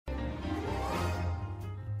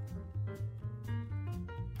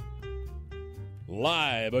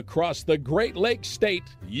Live across the Great Lakes State,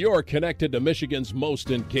 you're connected to Michigan's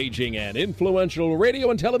most engaging and influential radio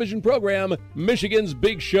and television program, Michigan's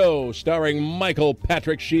Big Show, starring Michael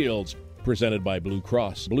Patrick Shields, presented by Blue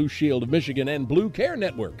Cross, Blue Shield of Michigan, and Blue Care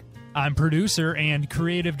Network. I'm producer and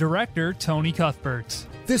creative director Tony Cuthbert.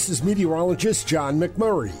 This is meteorologist John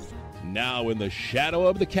McMurray. Now in the shadow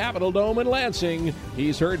of the Capitol Dome in Lansing,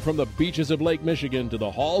 he's heard from the beaches of Lake Michigan to the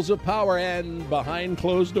halls of power and behind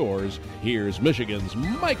closed doors. Here's Michigan's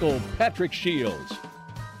Michael Patrick Shields.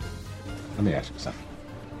 Let me ask you something.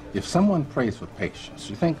 If someone prays for patience,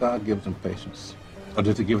 you think God gives them patience? Or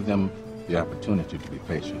does he give them the opportunity to be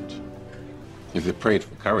patient? If they prayed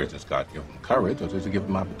for courage, does God give them courage, or does he give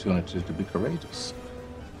them opportunities to be courageous?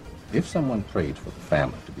 If someone prayed for the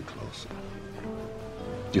family to be closer,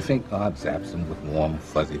 do you think God zaps them with warm,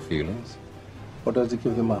 fuzzy feelings? Or does he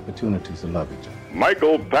give them opportunities to love each other?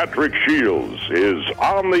 Michael Patrick Shields is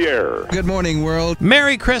on the air. Good morning, world.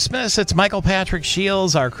 Merry Christmas. It's Michael Patrick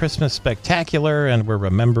Shields, our Christmas Spectacular, and we're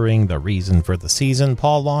remembering the reason for the season.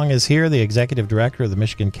 Paul Long is here, the executive director of the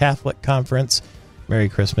Michigan Catholic Conference. Merry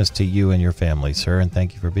Christmas to you and your family, sir, and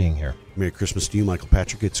thank you for being here. Merry Christmas to you, Michael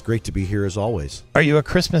Patrick. It's great to be here as always. Are you a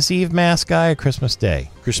Christmas Eve Mass guy or Christmas Day?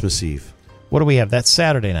 Christmas Eve. What do we have? That's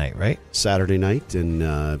Saturday night, right? Saturday night and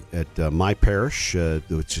at my parish,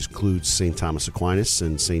 which includes St. Thomas Aquinas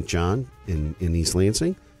and St. John in East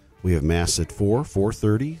Lansing. We have Mass at 4,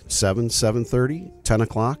 4:30, 7, 7:30, 10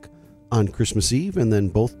 o'clock on Christmas Eve, and then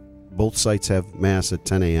both sites have Mass at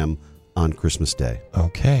 10 a.m. on Christmas Day.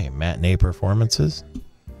 Okay. Matinee performances?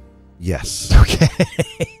 Yes. Okay.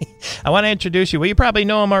 I want to introduce you. Well, you probably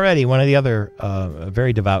know him already. One of the other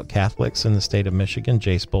very devout Catholics in the state of Michigan,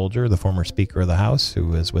 Jase Bolger, the former Speaker of the House,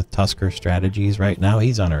 who is with Tusker Strategies right now.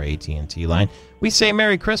 He's on our AT&T line. We say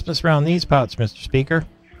Merry Christmas around these parts, Mr. Speaker.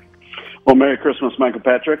 Well, Merry Christmas, Michael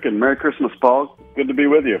Patrick, and Merry Christmas, Paul. Good to be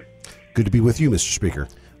with you. Good to be with you, Mr. Speaker.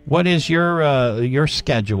 What is your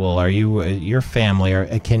schedule? Are you your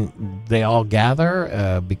family? Can they all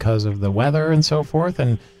gather because of the weather and so forth?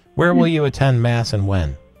 And where will you attend Mass and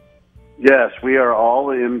when? Yes, we are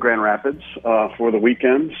all in Grand Rapids for the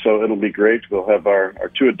weekend, so it'll be great. We'll have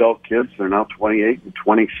our two adult kids. They're now 28 and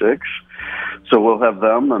 26. So we'll have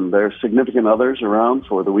them and their significant others around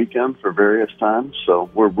for the weekend for various times.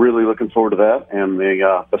 So we're really looking forward to that. And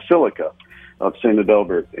the Basilica of St.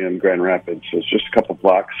 Adalbert in Grand Rapids is just a couple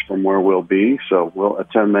blocks from where we'll be. So we'll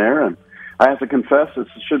attend there. And I have to confess, it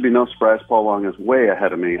should be no surprise, Paul Long is way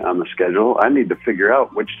ahead of me on the schedule. I need to figure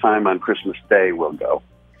out which time on Christmas Day we'll go.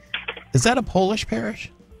 Is that a Polish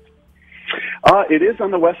parish? It is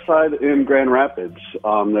on the west side in Grand Rapids.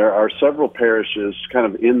 There are several parishes kind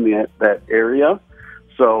of in that area.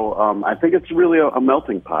 So I think it's really a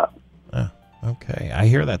melting pot. Okay. I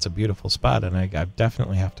hear that's a beautiful spot, and I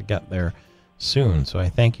definitely have to get there soon. So I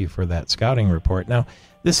thank you for that scouting report. Now,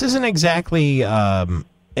 this isn't exactly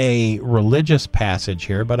a religious passage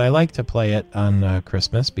here, but I like to play it on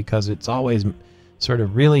Christmas because it's always sort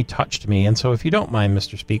of really touched me. And so if you don't mind,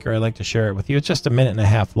 Mr. Speaker, I'd like to share it with you. It's just a minute and a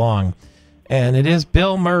half long. And it is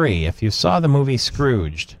Bill Murray, if you saw the movie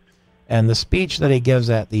Scrooged, and the speech that he gives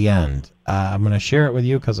at the end. I'm going to share it with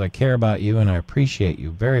you because I care about you and I appreciate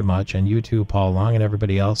you very much. And you too, Paul Long, and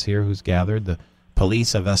everybody else here who's gathered. The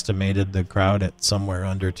police have estimated the crowd at somewhere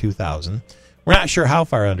under 2,000. We're not sure how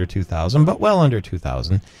far under 2,000, but well under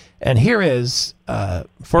 2,000. And here is,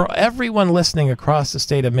 for everyone listening across the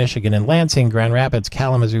state of Michigan, in Lansing, Grand Rapids,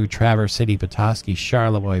 Kalamazoo, Traverse City, Petoskey,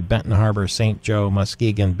 Charlevoix, Benton Harbor, St. Joe,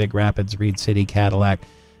 Muskegon, Big Rapids, Reed City, Cadillac,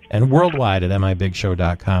 and worldwide at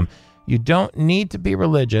mibigshow.com. You don't need to be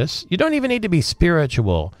religious. You don't even need to be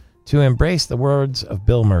spiritual to embrace the words of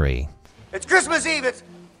Bill Murray. It's Christmas Eve. It's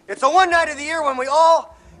the one night of the year when we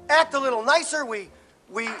all act a little nicer. We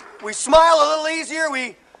smile a little easier.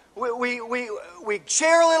 We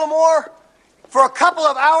share a little more. For a couple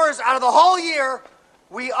of hours out of the whole year,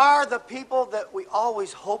 we are the people that we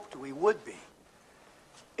always hoped we would be.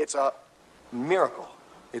 It's a miracle.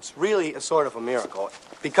 It's really a sort of a miracle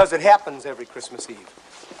because it happens every Christmas Eve.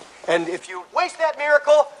 And if you waste that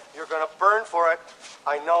miracle, you're going to burn for it.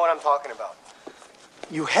 I know what I'm talking about.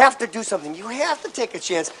 You have to do something. You have to take a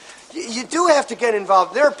chance. You do have to get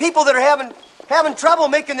involved. There are people that are having trouble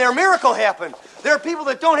making their miracle happen. There are people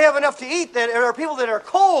that don't have enough to eat. There are people that are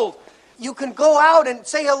cold. You can go out and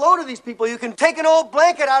say hello to these people. You can take an old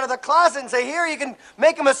blanket out of the closet and say, here. You can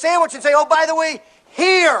make them a sandwich and say, oh, by the way,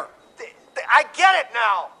 here. I get it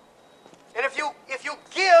now. And if you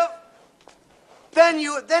give, then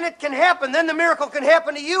it can happen. Then the miracle can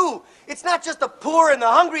happen to you. It's not just the poor and the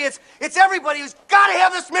hungry. It's everybody who's got to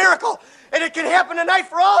have this miracle. And it can happen tonight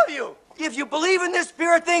for all of you. if you believe in this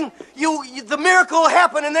spirit thing, the miracle will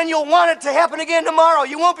happen, and then you'll want it to happen again tomorrow.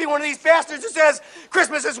 You won't be one of these bastards who says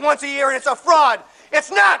Christmas is once a year and it's a fraud.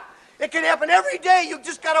 It's not. It can happen every day. You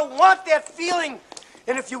just got to want that feeling.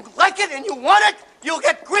 And if you like it and you want it, you'll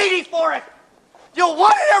get greedy for it. You'll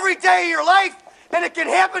want it every day of your life, and it can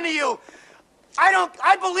happen to you.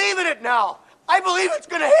 I believe in it now. I believe it's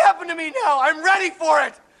going to happen to me now. I'm ready for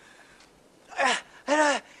it.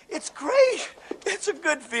 It's great. It's a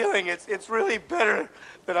good feeling. It's really better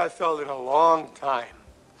than I felt in a long time.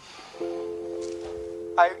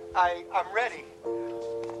 I'm ready.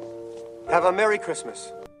 Have a Merry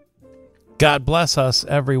Christmas. God bless us,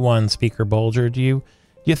 everyone, Speaker Bolger. Do you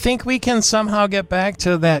think we can somehow get back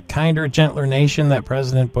to that kinder, gentler nation that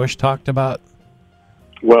President Bush talked about?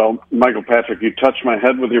 Well, Michael Patrick, you touch my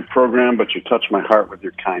head with your program, but you touch my heart with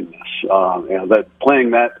your kindness.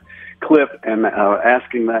 Playing that clip and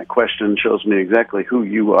asking that question shows me exactly who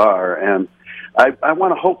you are, and I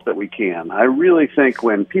want to hope that we can. I really think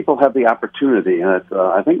when people have the opportunity, and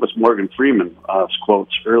I think it was Morgan Freeman's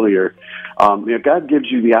quotes earlier, God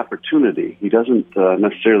gives you the opportunity. He doesn't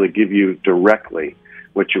necessarily give you directly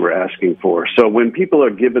what you were asking for. So when people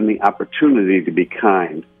are given the opportunity to be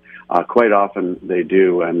kind, quite often they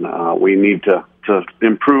do, and we need to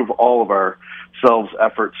improve all of ourselves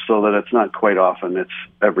efforts so that it's not quite often, it's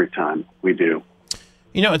every time we do.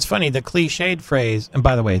 You know, it's funny, the cliched phrase, and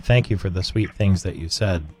by the way, thank you for the sweet things that you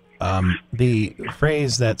said. The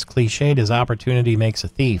phrase that's cliched is opportunity makes a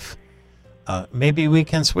thief. Maybe we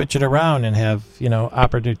can switch it around and have,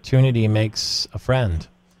 opportunity makes a friend.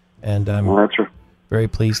 And I'm that's true. Very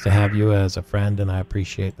pleased to have you as a friend, and I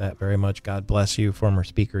appreciate that very much. God bless you, former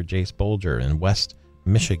Speaker Jase Bolger in West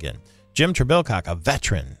Michigan. Jim Trebilcock, a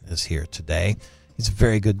veteran, is here today. He's a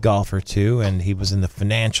very good golfer, too, and he was in the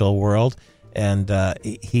financial world. And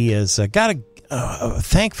he has got,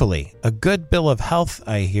 thankfully, a good bill of health,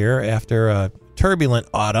 I hear, after a turbulent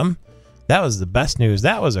autumn. That was the best news.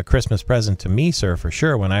 That was a Christmas present to me, sir, for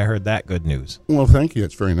sure, when I heard that good news. Well, thank you.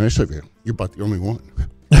 It's very nice of you. You're about the only one.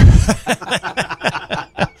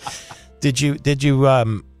 Did you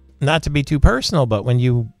not to be too personal, but when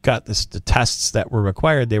you got the tests that were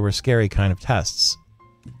required, they were scary kind of tests.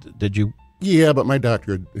 Did you? Yeah, but my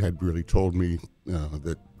doctor had really told me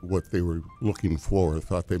that what they were looking for,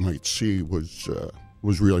 thought they might see, was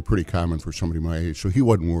really pretty common for somebody my age. So he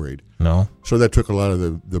wasn't worried. No. So that took a lot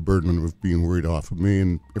of the burden of being worried off of me,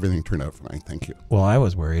 and everything turned out fine. Thank you. Well, I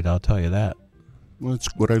was worried, I'll tell you that. Well,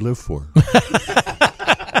 it's what I live for.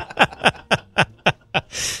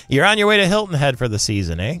 You're on your way to Hilton Head for the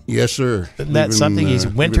season, eh? Yes, sir. Isn't that something? He's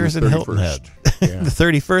winters in Hilton Head. Yeah. The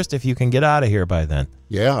 31st, if you can get out of here by then.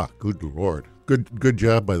 Yeah, good Lord. Good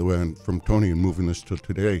job, by the way, from Tony in moving this to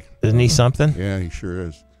today. Isn't he something? Yeah, he sure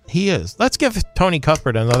is. He is. Let's give Tony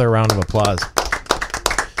Cuthbert another round of applause.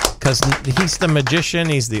 Because he's the magician,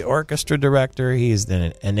 he's the orchestra director, he's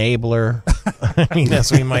the enabler, I mean,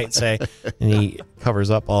 as we might say. And he covers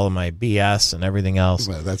up all of my BS and everything else.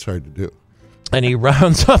 Well, that's hard to do. And he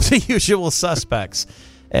rounds up the usual suspects.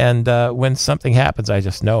 And when something happens, I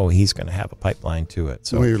just know he's going to have a pipeline to it.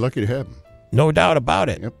 So well, you're lucky to have him. No doubt about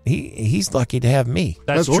it. Yep. He's lucky to have me.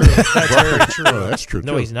 That's true. That's very true. Oh, that's true.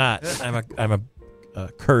 No, too. he's not. I'm a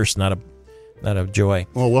curse, not a joy.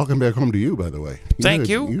 Well, welcome back home to you, by the way. Thank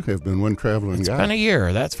you. You have been one traveling guy. It's been a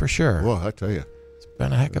year, that's for sure. Well, I tell you. It's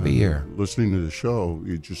been a heck of a year. Listening to the show,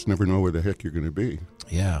 you just never know where the heck you're going to be.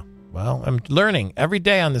 Yeah. Well, I'm learning every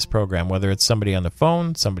day on this program, whether it's somebody on the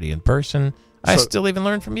phone, somebody in person. I still even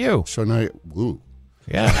learn from you. So now, woo.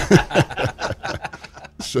 Yeah.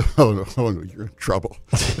 So you're in trouble.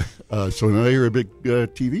 So now you're a big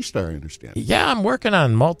TV star, I understand. Yeah, I'm working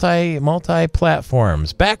on multi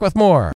platforms. Back with more.